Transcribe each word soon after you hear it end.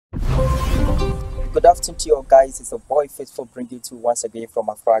Good afternoon to you guys. It's a boy Faithful bringing you once again from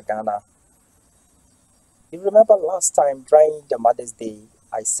Accra, Ghana. You remember last time during the Mother's Day,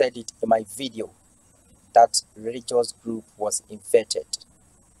 I said it in my video that religious group was infected.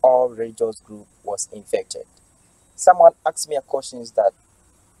 All religious group was infected. Someone asked me a question is that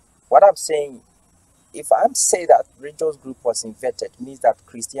what I'm saying, if I'm saying that religious group was infected, means that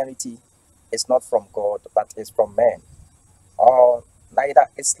Christianity is not from God but is from man. Or neither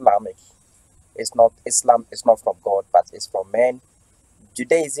Islam is not from God but is from man.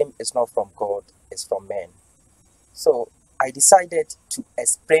 Judaism is not from God, it's from men. So I decided to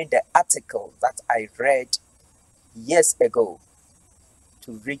explain the article that I read years ago,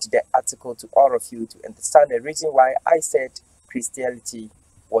 to read the article to all of you to understand the reason why I said Christianity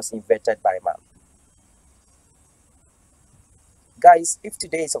was invented by man. Guys, if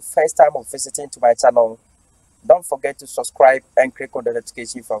today is your first time of visiting to my channel, don't forget to subscribe and click on the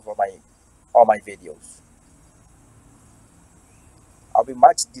notification for all my videos. I'll be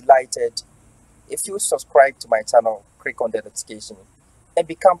much delighted if you subscribe to my channel, click on the notification, and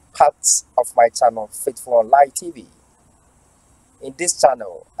become part of my channel, Faithful Online TV. In this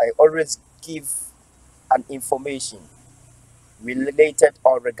channel, I always give an information related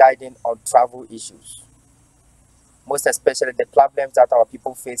or regarding on travel issues, most especially the problems that our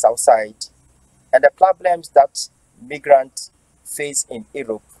people face outside and the problems that migrants face in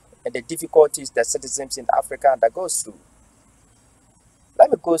Europe and the difficulties that citizens in Africa undergo through.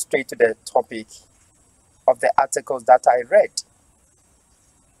 Let me go straight to the topic of the articles that I read.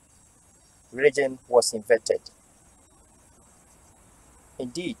 Religion was invented.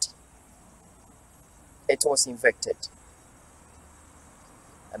 Indeed, it was invented.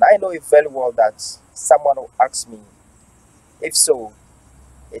 And I know it very well that someone will ask me, if so,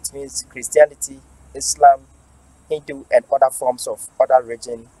 it means Christianity, Islam, Hindu, and other forms of other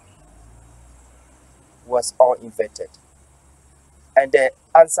religion was all invented. And the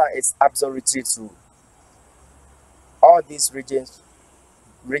answer is absolutely true. All these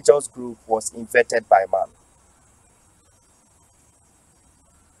religious group was invented by man.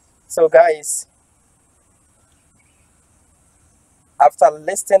 So guys, after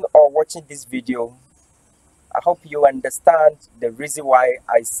listening or watching this video, I hope you understand the reason why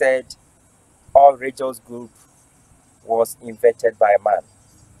I said all religious group was invented by man.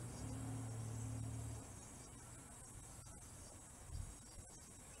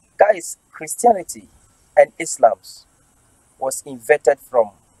 Guys, Christianity and Islam was invented from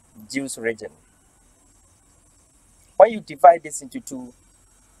Jewish religion. When you divide this into two,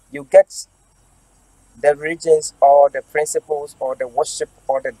 you get the religions or the principles or the worship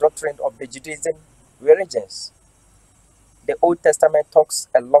or the doctrine of the Judaism religions. The Old Testament talks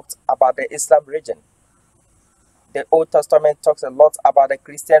a lot about the Islam religion. The Old Testament talks a lot about the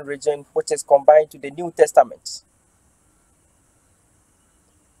Christian religion, which is combined to the New Testament.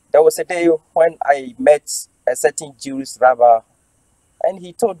 There was a day when I met a certain Jewish rabbi, and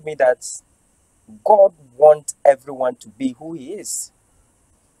he told me that God wants everyone to be who he is.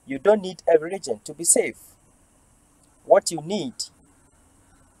 You don't need a religion to be saved. What you need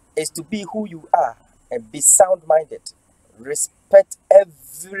is to be who you are and be sound-minded. Respect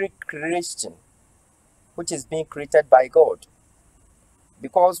every creation which is being created by God.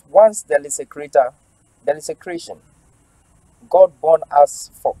 Because once there is a creator, there is a creation. God born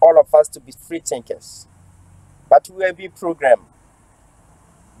us for all of us to be free thinkers. But we have been programmed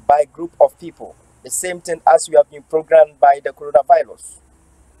by a group of people. The same thing as we have been programmed by the coronavirus.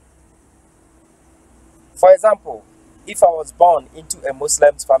 For example, if I was born into a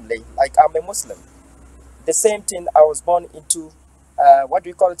Muslim family, like I'm a Muslim, the same thing I was born into,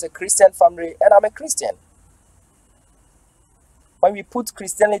 a Christian family, and I'm a Christian. When we put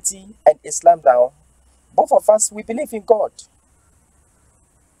Christianity and Islam down, both of us, we believe in God.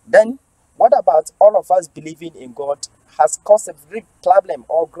 Then, what about all of us believing in God has caused a big problem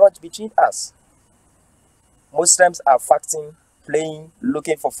or grudge between us? Muslims are fasting, praying,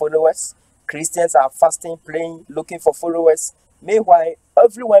 looking for followers. Christians are fasting, praying, looking for followers. Meanwhile,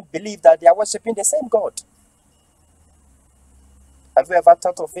 everyone believes that they are worshiping the same God. Have you ever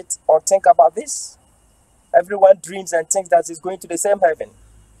thought of it or think about this? Everyone dreams and thinks that he's going to the same heaven.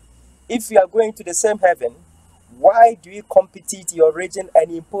 If you are going to the same heaven, why do you compete your religion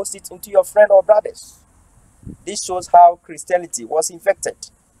and impose it into your friend or brothers? This shows how Christianity was infected.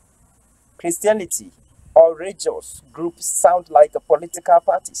 Christianity or religious groups sound like a political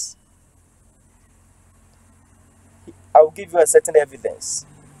parties. I will give you a certain evidence.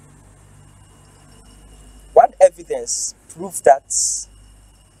 One evidence proves that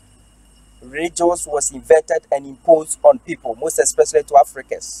religious was invented and imposed on people, most especially to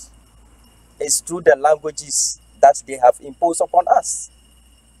Africans. is through the languages that they have imposed upon us.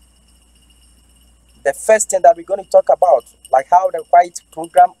 The first thing that we're going to talk about, like how the white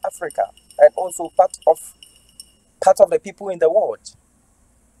program Africa and also part of the people in the world,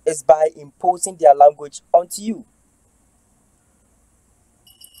 is by imposing their language onto you.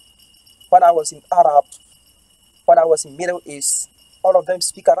 When I was in Arab, when I was in Middle East, all of them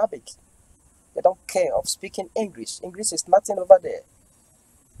speak Arabic. They don't care of speaking English. English is nothing over there.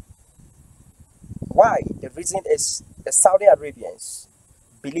 Why? The reason is the Saudi Arabians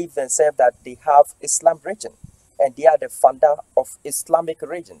believe themselves that they have Islam region and they are the founder of Islamic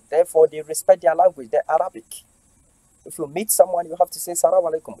region. Therefore, they respect their language, the Arabic. If you meet someone, you have to say Salaam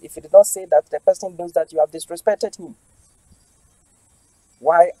alaikum. If you did not say that, the person knows that you have disrespected him.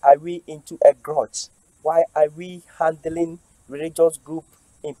 Why are we into a grudge? Why are we handling religious group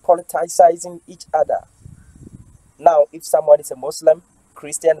in politicizing each other? Now, if someone is a Muslim,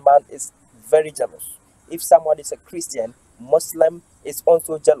 Christian man is very jealous. If someone is a Christian, Muslim is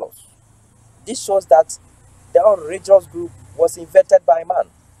also jealous. This shows that the whole religious group was invented by man.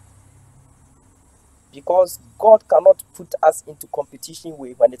 Because God cannot put us into competition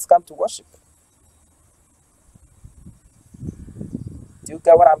way when it's come to worship. Do you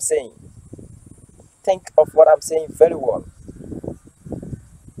get what I'm saying? Think of what I'm saying very well.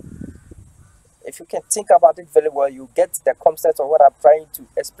 If you can think about it very well, you get the concept of what I'm trying to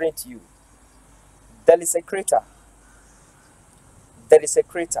explain to you. There is a creator. There is a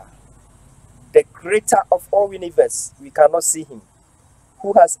creator. The creator of all universe. We cannot see him.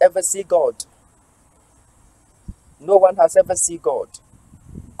 Who has ever seen God? No one has ever seen God.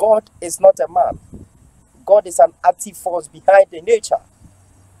 God is not a man. God is an active force behind the nature.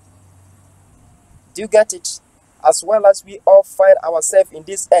 Do you get it? As well as we all find ourselves in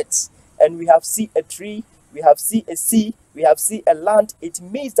this earth and we have seen a tree, we have seen a sea, we have seen a land, it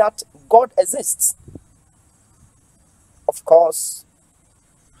means that God exists. Of course,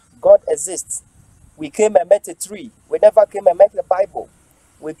 God exists. We came and met a tree. We never came and met the Bible.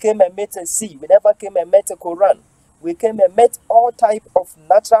 We came and met a sea. We never came and met a Quran. We came and met all type of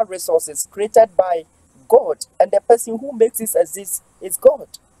natural resources created by God. And the person who makes this exist is God.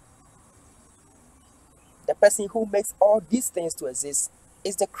 The person who makes all these things to exist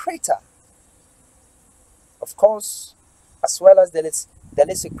is the creator. Of course, as well as there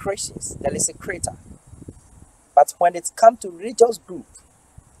is a creations, there is a creator. But when it comes to religious group,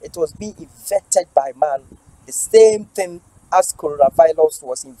 it was being invented by man. The same thing as coronavirus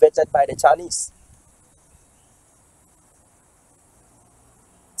was invented by the Chinese.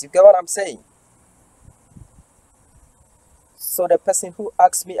 Do you get what I'm saying? So the person who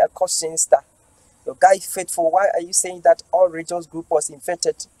asked me a question is that, your guy faithful, why are you saying that all religious group was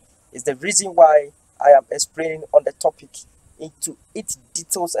invented? Is the reason why I am explaining on the topic into its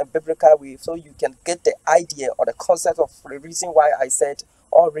details and biblical way, so you can get the idea or the concept of the reason why I said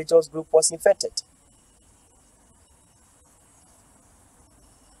all religious group was invented.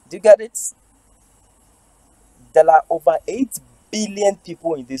 Do you get it? There are over 8 billion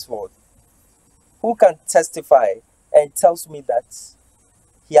people in this world. Who can testify and tells me that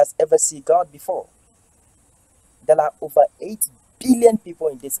he has ever seen God before? There are over 8 billion people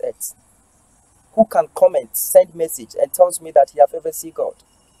in this earth. Who can comment, send message and tells me that he have ever seen God?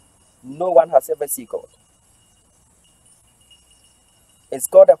 No one has ever seen God. Is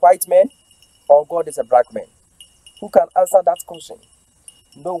God a white man or God is a black man? Who can answer that question?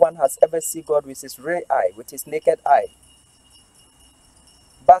 No one has ever seen God with his real eye, with his naked eye.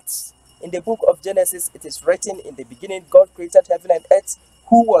 But in the book of Genesis, it is written, in the beginning, God created heaven and earth.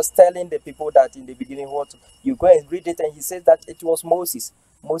 Who was telling the people that in the beginning what? You go and read it and he says that it was Moses.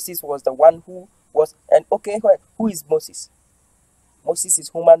 Moses was the one who was, and okay, who is Moses? Moses is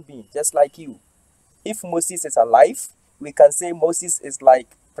human being, just like you. If Moses is alive, we can say Moses is like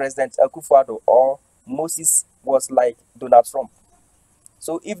President Akufo-Addo, or Moses was like Donald Trump.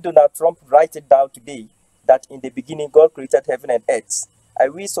 So if Donald Trump write it down today, that in the beginning God created heaven and earth,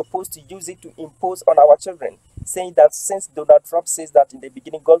 are we supposed to use it to impose on our children, saying that since Donald Trump says that in the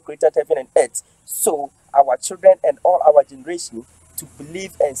beginning God created heaven and earth, so our children and all our generation to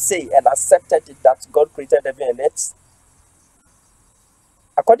believe and say and accepted it that God created heaven and earth?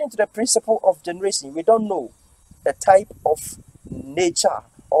 According to the principle of generation, we don't know the type of nature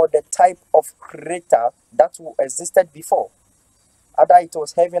or the type of creator that existed before. Either it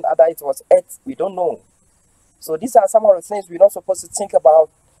was heaven, either it was earth, we don't know. So these are some of the things we're not supposed to think about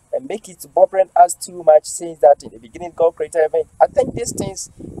and make it bothering us too much, saying that in the beginning God created heaven. I think these things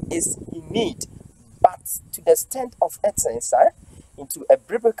is in need, but to the extent of essence, into a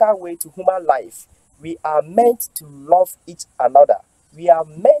biblical way to human life, we are meant to love each another. We are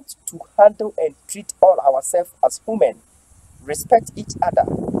meant to handle and treat all ourselves as human, respect each other,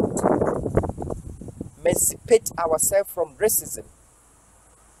 emancipate ourselves from racism,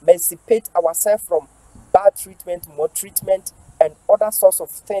 emancipate ourselves from bad treatment, maltreatment, and other sorts of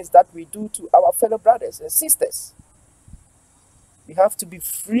things that we do to our fellow brothers and sisters. We have to be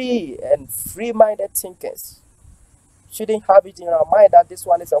free and free-minded thinkers. Shouldn't have it in our mind that this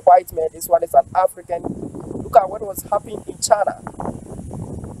one is a white man, this one is an African. Look at what was happening in China,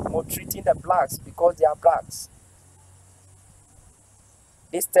 maltreating the blacks because they are blacks.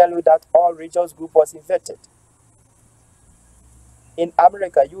 This tell you that all religious group was invented. In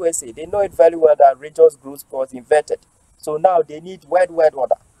America, USA, they know it very well that religious groups was invented. So now they need word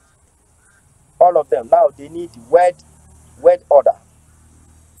order. All of them now they need word order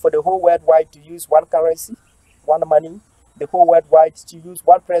for the whole worldwide to use one currency, one money, the whole worldwide to use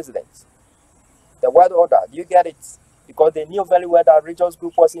one president. The word order, you get it? Because they knew very well that religious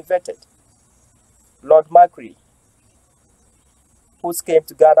group was invented. Lord Macri, who came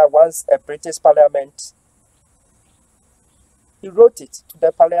together once a British parliament, he wrote it to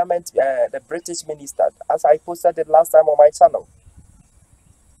the parliament, the British minister, as I posted it last time on my channel,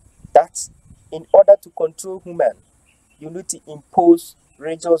 that in order to control human, you need to impose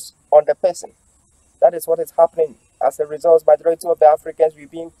religions on the person. That is what is happening. As a result, majority of the Africans we're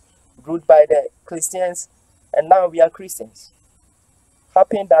being ruled by the Christians, and now we are Christians.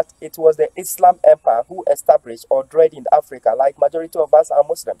 Happened that it was the Islam Empire who established or dread in Africa, like majority of us are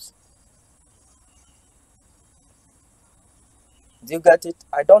Muslims. Do you get it?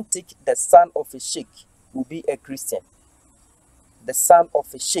 I don't think the son of a sheikh will be a Christian. The son of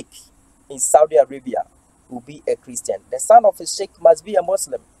a sheikh in Saudi Arabia will be a Christian. The son of a sheikh must be a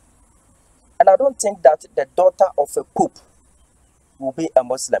Muslim. And I don't think that the daughter of a pope will be a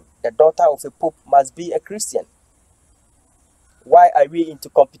Muslim. The daughter of a pope must be a Christian. Why are we into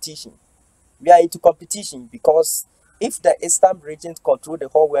competition? We are into competition because if the Islam regions control the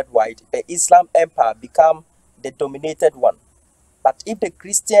whole worldwide, the Islam empire become the dominated one. But if the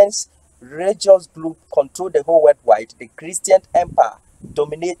Christians religious group control the whole worldwide, the Christian empire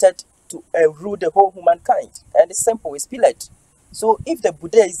dominated to rule the whole humankind. And it's simple, it's split. So if the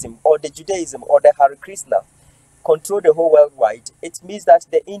Buddhism or the Judaism or the Hare Krishna control the whole worldwide, it means that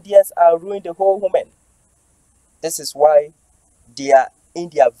the Indians are ruling the whole human. This is why they are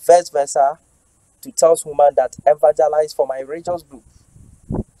in their vice versa to tell human that evangelize for my religious group.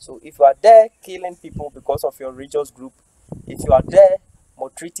 So if you are there killing people because of your religious group, if you are there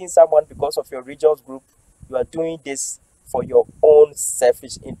maltreating someone because of your religious group, you are doing this for your own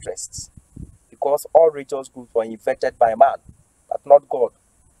selfish interests. Because all religious groups were invented by man, but not God.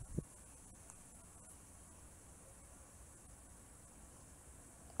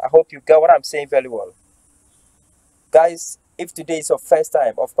 I hope you get what I'm saying very well. Guys, if today is your first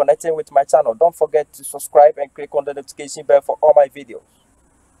time of connecting with my channel, don't forget to subscribe and click on the notification bell for all my videos.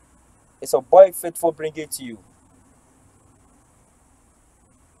 It's a boy Faithful bringing it to you.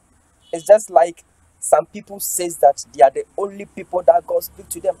 It's just like some people says that they are the only people that God speak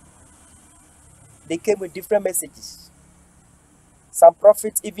to them. They came with different messages. Some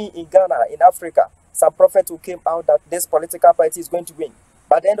prophets, even in Ghana, in Africa, some prophets who came out that this political party is going to win.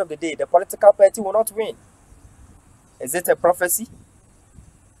 But at the end of the day, the political party will not win. Is it a prophecy?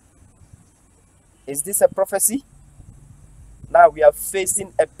 Is this a prophecy? Now we are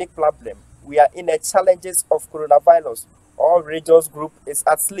facing a big problem. We are in the challenges of coronavirus. All religious group is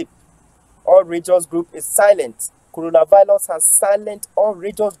asleep. All religious group is silent. Coronavirus has silent all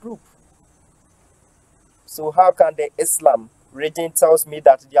religious group. So how can the Islam religion tells me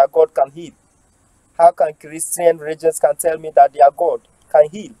that their God can heal? How can Christian religions can tell me that their God can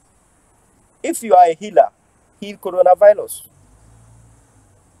heal? If you are a healer, heal coronavirus.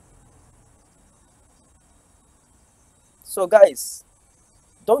 So guys,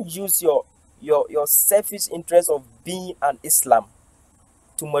 don't use your selfish interest of being an Islam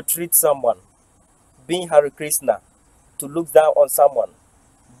to maltreat someone, being Hare Krishna to look down on someone,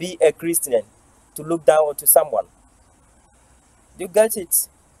 be a Christian to look down onto someone. Do you get it?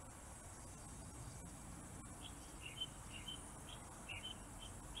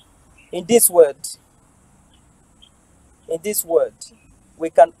 In this world, we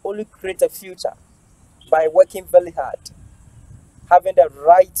can only create a future by working very hard, having the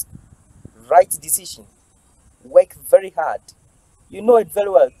right decision, work very hard. You know it very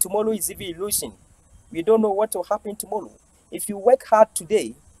well. Tomorrow is even illusion. We don't know what will happen tomorrow. If you work hard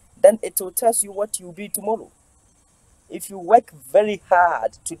today, then it will tell you what you'll be tomorrow. If you work very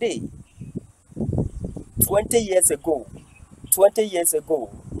hard today, 20 years ago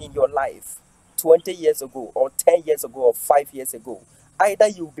in your life, 20 years ago or 10 years ago or 5 years ago, Either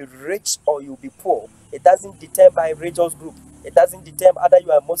you'll be rich or you'll be poor. It doesn't determine by religious group. It doesn't determine either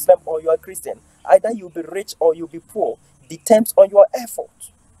you are Muslim or you are Christian. Either you'll be rich or you'll be poor. Depends on your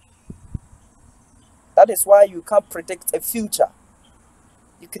effort. That is why you can't predict a future.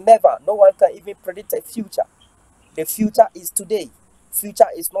 You can never. No one can even predict a future. The future is today. Future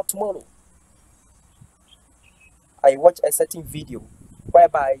is not tomorrow. I watched a certain video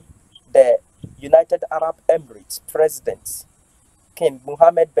whereby the United Arab Emirates president, King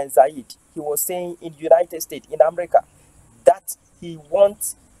Mohammed bin Zayed, he was saying in United States, in America, that he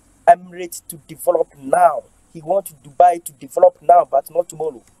wants Emirates to develop now. He wants Dubai to develop now, but not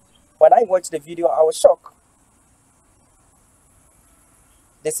tomorrow. When I watched the video, I was shocked.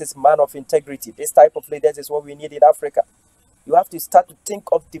 This is man of integrity. This type of leaders is what we need in Africa. You have to start to think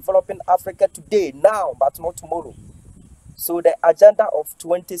of developing Africa today, now, but not tomorrow. So the agenda of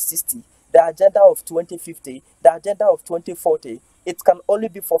 2060, the agenda of 2050, the agenda of 2040, it can only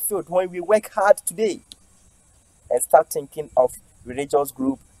be fulfilled when we work hard today and start thinking of religious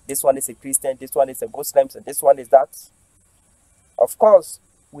group. This one is a Christian, this one is a Muslim, and this one is that. Of course,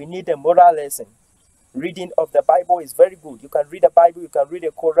 we need a moral lesson. Reading of the Bible is very good. You can read the Bible, you can read the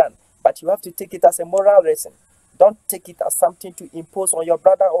Quran, but you have to take it as a moral lesson. Don't take it as something to impose on your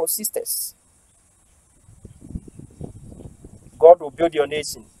brother or sisters. God will build your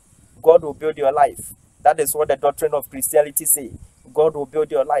nation. God will build your life. That is what the doctrine of Christianity says. God will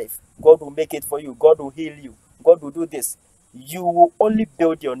build your life. God will make it for you. God will heal you. God will do this. You will only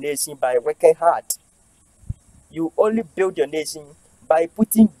build your nation by working hard. You only build your nation by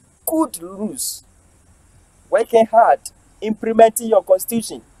putting good rules, working hard, implementing your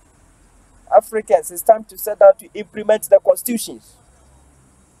constitution. Africans, it's time to set out to implement the constitutions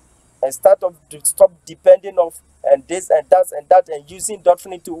and to stop depending on and this and that and that and using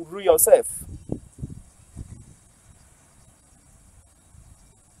doctrine to rule yourself.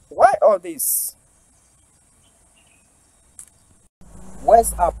 Why all this?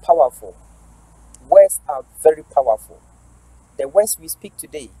 Words are powerful. Words are very powerful. The words we speak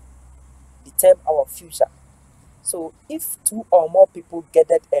today determine our future. So if two or more people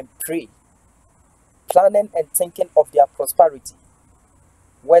gathered and pray, planning and thinking of their prosperity,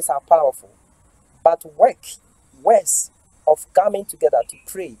 words are powerful. But words of coming together to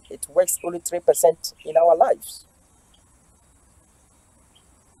pray, it works only 3% in our lives.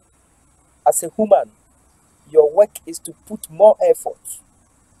 As a human, your work is to put more effort.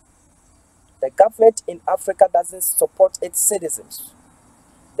 The government in Africa doesn't support its citizens.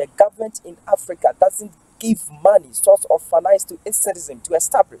 The government in Africa doesn't give money, source of finance to its citizens to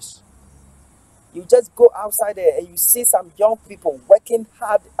establish. You just go outside there and you see some young people working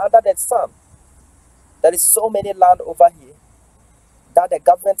hard under the sun. There is so many land over here that the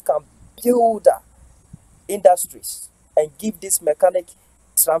government can build industries and give this mechanic,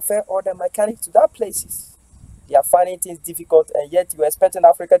 transfer all the mechanics to that places. They are finding things difficult and yet you are expecting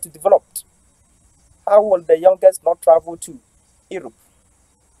Africa to develop. How will the youngest not travel to Europe?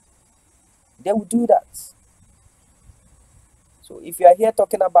 They will do that. So if you are here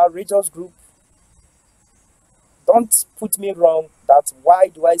talking about religious group, don't put me wrong that why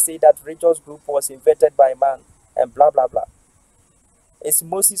do I say that religious group was invented by man and blah blah blah. Is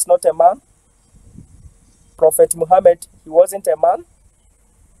Moses not a man? Prophet Muhammad, he wasn't a man?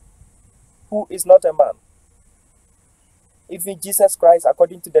 Who is not a man? Even Jesus Christ,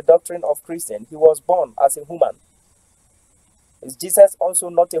 according to the doctrine of Christian, he was born as a human. Is Jesus also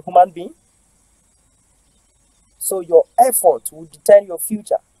not a human being? So your effort will determine your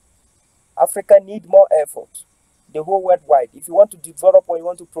future. Africa need more effort. The whole worldwide. If you want to develop or you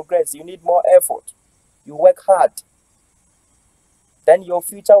want to progress, you need more effort. You work hard. Then your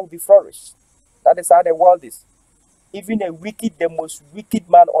future will be flourished. That is how the world is. Even the most wicked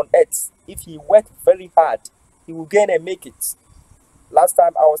man on earth, if he works very hard, he will gain and make it. Last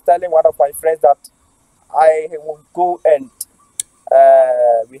time I was telling one of my friends that I will go and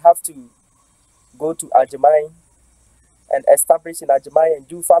we have to go to Ajamai and establish in Ajamai and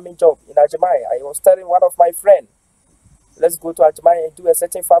do farming job in Ajamai. I was telling one of my friends, let's go to Ajamai and do a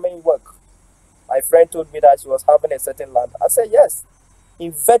certain farming work. My friend told me that she was having a certain land. I said, yes,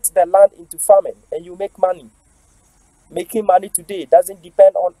 invest the land into farming and you make money. Making money today doesn't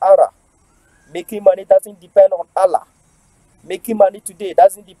depend on Allah. Making money doesn't depend on Allah. Making money today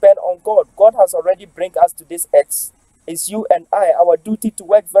doesn't depend on God. God has already bring us to this earth. It's you and I, our duty to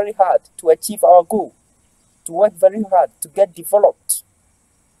work very hard to achieve our goal. To work very hard to get developed.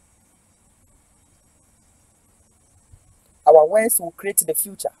 Our words will create the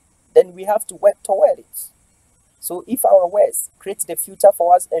future. Then we have to work toward it. So if our words create the future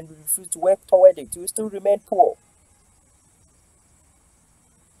for us and we refuse to work toward it, we will still remain poor.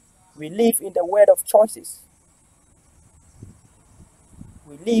 We live in the world of choices.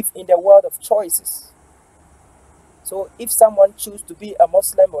 We live in the world of choices. So if someone chooses to be a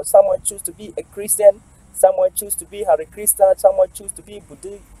Muslim, or someone chooses to be a Christian, someone chooses to be Hare Krishna, someone chooses to be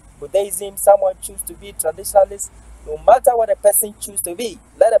Buddhism, someone chooses to be traditionalist, no matter what a person chooses to be,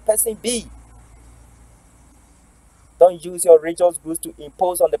 let a person be. Don't use your religious groups to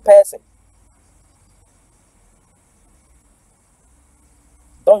impose on the person.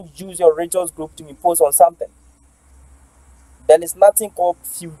 Don't use your religious group to impose on something. There is nothing called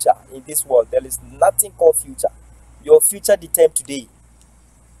future in this world. There is nothing called future. Your future determines today.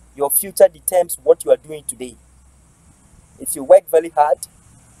 Your future determines what you are doing today. If you work very hard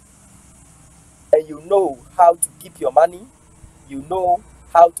and you know how to keep your money, you know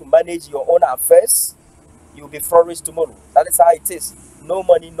how to manage your own affairs, you'll be flourished tomorrow. That is how it is. No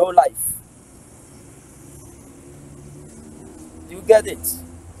money, no life. Do you get it?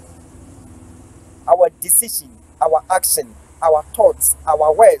 Our decision, our action, our thoughts,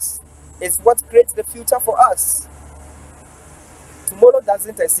 our words is what creates the future for us. Tomorrow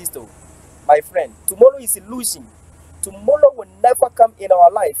doesn't exist, though, my friend. Tomorrow is illusion. Tomorrow will never come in our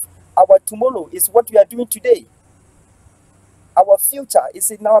life. Our tomorrow is what we are doing today. Our future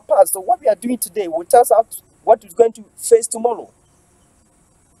is in our past. So what we are doing today will tell us what is going to face tomorrow.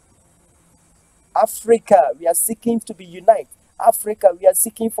 Africa, we are seeking to be united. Africa, we are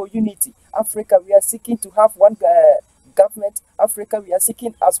seeking for unity. Africa, we are seeking to have one government. Africa, we are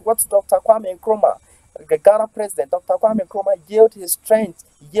seeking, as what Dr. Kwame Nkrumah, the Ghana president, Dr. Kwame Nkrumah, yielded his strength,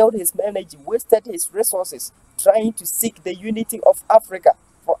 yielded his energy, wasted his resources, trying to seek the unity of Africa,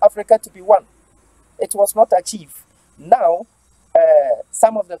 for Africa to be one. It was not achieved. Now,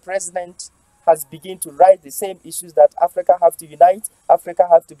 some of the president has begun to raise the same issues that Africa have to unite, Africa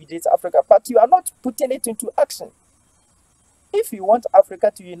have to be this, Africa, but you are not putting it into action. If you want Africa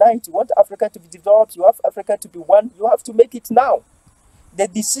to unite, you want Africa to be developed, you want Africa to be one, you have to make it now. The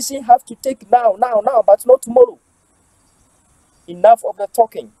decision have to take now, but not tomorrow. Enough of the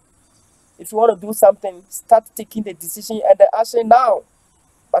talking. If you want to do something, start taking the decision and the action now,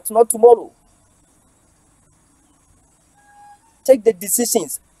 but not tomorrow. Take the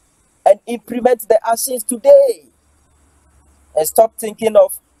decisions and implement the actions today. And stop thinking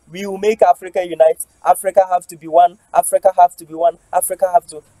of, we will make Africa unite, Africa have to be one, Africa have to be one, Africa have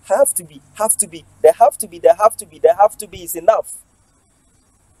to be, there have to be is enough.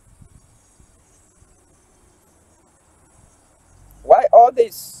 Why all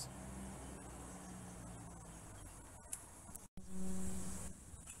this?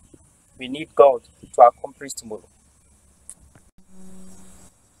 We need God to accomplish tomorrow.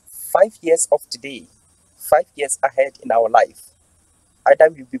 5 years of today, 5 years ahead in our life,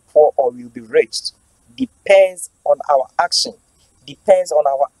 either we'll be poor or we'll be rich, depends on our action, depends on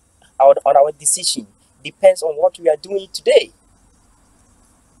our decision, depends on what we are doing today.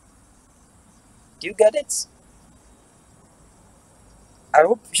 Do you get it? I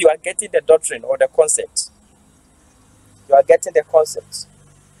hope you are getting the doctrine or the concept. You are getting the concept.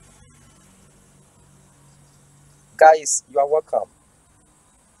 Guys, you are welcome.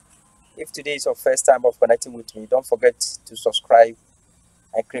 If today is your first time of connecting with me, don't forget to subscribe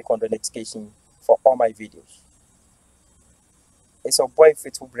and click on the notification for all my videos. It's your boy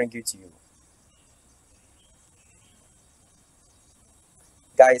Faith who bring it to you.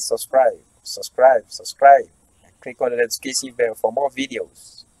 Guys, subscribe, and click on the notification bell for more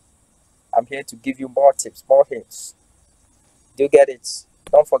videos. I'm here to give you more tips, more hints. Do you get it?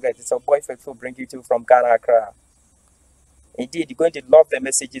 Don't forget, it's your boy Faith who bring it to you from Ghana, Accra. Indeed, you're going to love the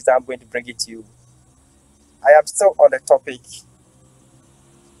messages that I'm going to bring it to you. I am still on the topic,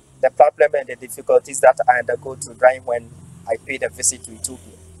 the problem and the difficulties that I undergo to drive when I paid a visit to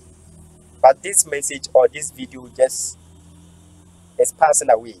Ethiopia. But this message or this video just is passing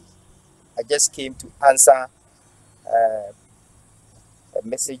away. I just came to answer a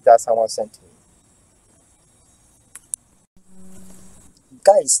message that someone sent to me.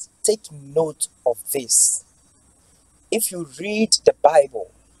 Guys, take note of this. If you read the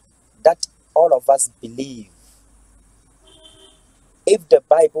Bible that all of us believe, if the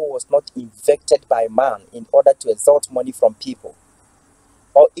Bible was not invented by man in order to extort money from people,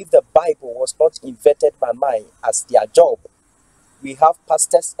 or if the Bible was not invented by man as their job, we have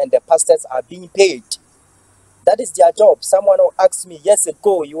pastors and the pastors are being paid. That is their job. Someone will ask me years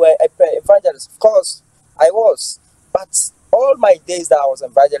ago, you were an evangelist. Of course, I was. But all my days that I was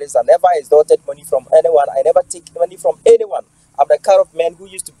an evangelist, I never extorted money from anyone. I never take money from anyone. I'm the kind of man who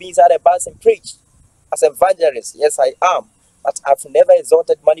used to be inside a bus and preach. As an evangelist, yes, I am. But I've never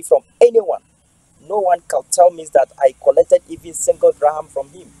extorted money from anyone. No one can tell me that I collected even single dirham from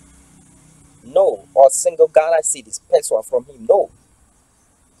him. No. Or single Ghana cedis, peso from him. No.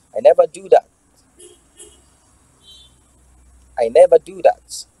 I never do that. I never do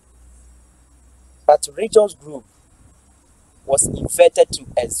that. But Regions Group was invented to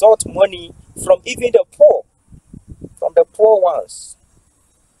extort money from even the poor, from the poor ones.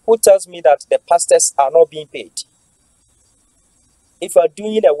 Who tells me that the pastors are not being paid? If you are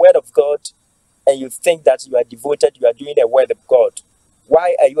doing the word of God and you think that you are devoted, you are doing the word of God,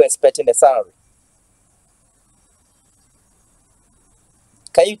 why are you expecting a salary?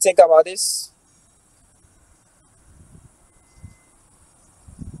 Can you think about this?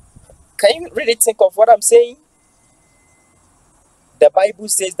 Can you really think of what I'm saying? The Bible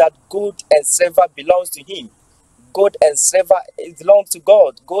says that gold and silver belongs to him. Gold and silver belongs to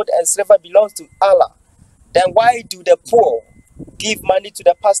God. Gold and silver belongs to Allah. Then why do the poor give money to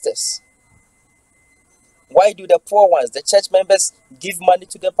the pastors? Why do the poor ones, the church members, give money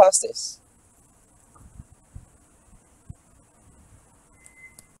to the pastors?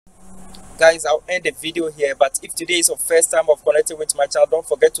 Guys, I'll end the video here, but if today is your first time of connecting with my channel, don't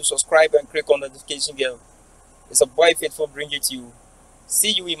forget to subscribe and click on the notification bell. It's a boy faithful bring it to you.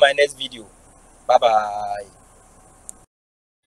 See you in my next video. Bye bye.